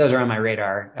 right? Those are on my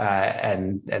radar,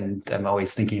 and I'm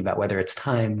always thinking about whether it's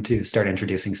time to start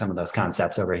introducing some of those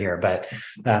concepts over here. But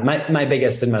my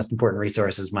biggest and most important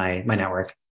resource is my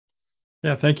network.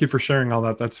 Yeah, thank you for sharing all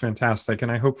that. That's fantastic,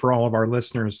 and I hope for all of our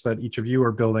listeners that each of you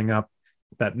are building up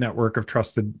that network of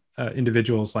trusted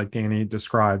individuals like Danny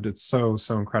described. It's so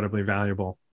incredibly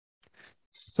valuable.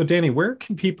 So Danny, where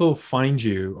can people find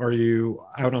you? Are you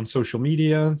out on social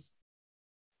media,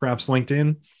 perhaps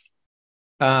LinkedIn?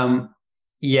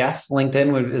 Yes,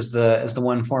 LinkedIn is the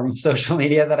one form of social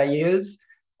media that I use.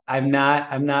 I'm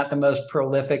not the most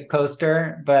prolific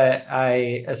poster, but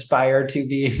I aspire to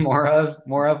be more of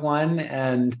one,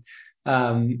 and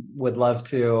would love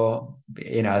to,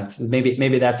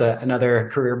 maybe that's another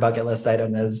career bucket list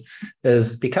item,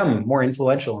 is become more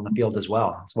influential in the field as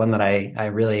well. It's one that I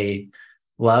really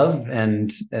love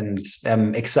and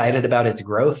am excited about its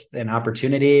growth and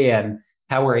opportunity, and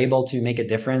how we're able to make a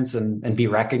difference and be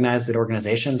recognized at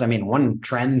organizations. I mean, one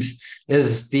trend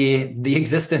is the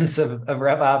existence of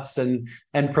RevOps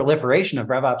and proliferation of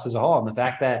RevOps as a whole, and the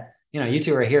fact that you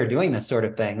two are here doing this sort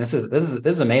of thing. This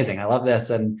is amazing. I love this,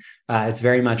 and it's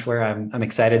very much where I'm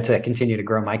excited to continue to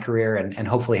grow my career and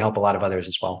hopefully help a lot of others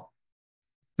as well.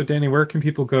 So, Danny, where can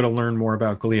people go to learn more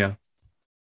about Glia?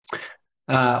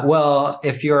 Well,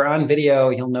 if you're on video,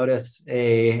 you'll notice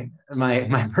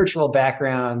my virtual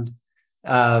background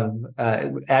of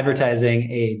advertising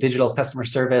a digital customer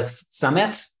service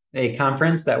summit, a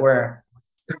conference that we're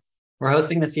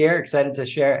hosting this year. Excited to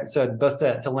share. So both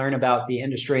to learn about the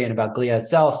industry and about Glia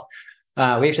itself. We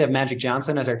actually have Magic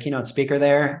Johnson as our keynote speaker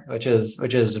there, which is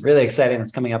really exciting.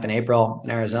 It's coming up in April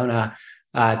in Arizona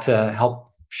to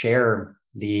help share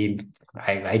the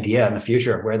idea in the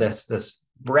future of where this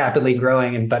rapidly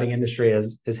growing and budding industry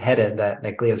is headed that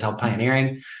Glia is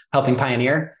helping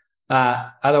pioneer.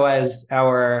 Otherwise,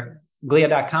 our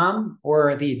Glia.com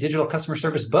or the digital customer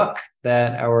service book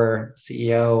that our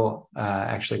CEO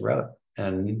actually wrote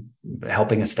and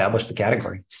helping establish the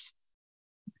category.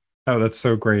 Oh, that's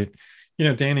so great.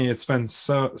 Danny, it's been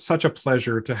such a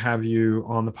pleasure to have you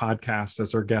on the podcast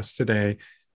as our guest today.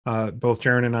 Both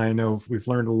Jaron and I know we've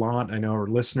learned a lot. I know our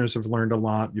listeners have learned a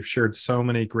lot. You've shared so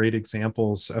many great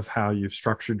examples of how you've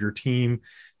structured your team,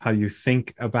 how you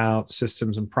think about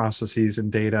systems and processes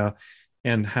and data,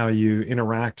 and how you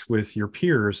interact with your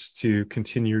peers to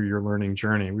continue your learning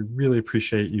journey. We really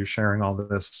appreciate you sharing all of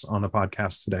this on the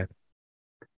podcast today.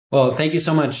 Well, thank you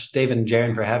so much, Dave and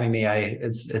Jaron, for having me.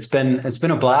 It's been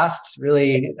a blast.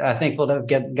 Really thankful to have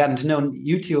gotten to know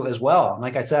you two as well. And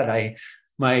like I said,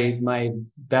 my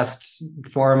best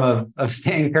form of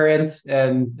staying current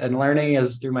and learning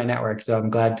is through my network. So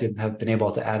I'm glad to have been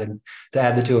able to add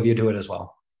the two of you to it as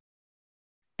well.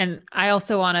 And I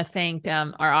also want to thank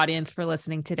our audience for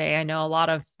listening today. I know a lot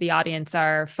of the audience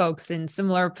are folks in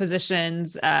similar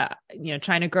positions,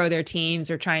 trying to grow their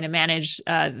teams or trying to manage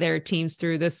their teams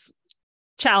through this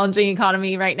challenging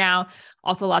economy right now.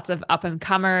 Also, lots of up and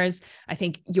comers. I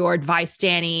think your advice,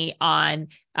 Danny, on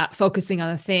focusing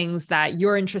on the things that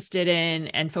you're interested in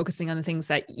and focusing on the things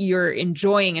that you're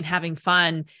enjoying and having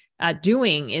fun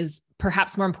doing is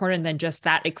perhaps more important than just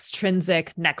that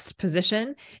extrinsic next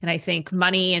position. And I think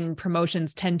money and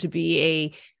promotions tend to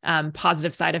be a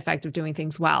positive side effect of doing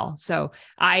things well. So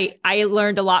I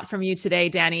learned a lot from you today,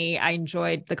 Danny. I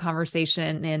enjoyed the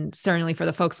conversation, and certainly for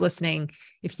the folks listening,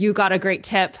 if you got a great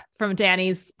tip from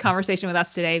Danny's conversation with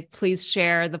us today, please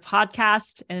share the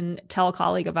podcast and tell a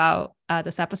colleague about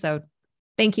this episode.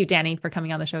 Thank you, Danny, for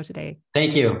coming on the show today.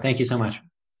 Thank you. Thank you so much.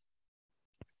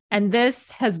 And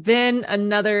this has been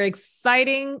another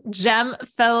exciting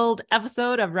gem-filled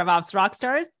episode of RevOps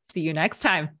Rockstars. See you next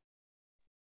time.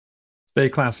 Stay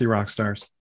classy, Rockstars.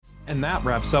 And that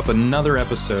wraps up another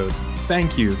episode.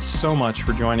 Thank you so much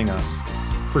for joining us.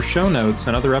 For show notes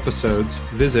and other episodes,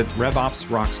 visit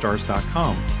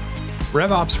RevOpsRockstars.com.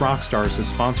 RevOps Rockstars is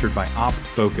sponsored by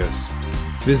OpFocus.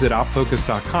 Visit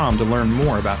OpFocus.com to learn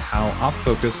more about how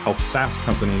OpFocus helps SaaS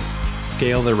companies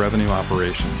scale their revenue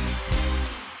operations.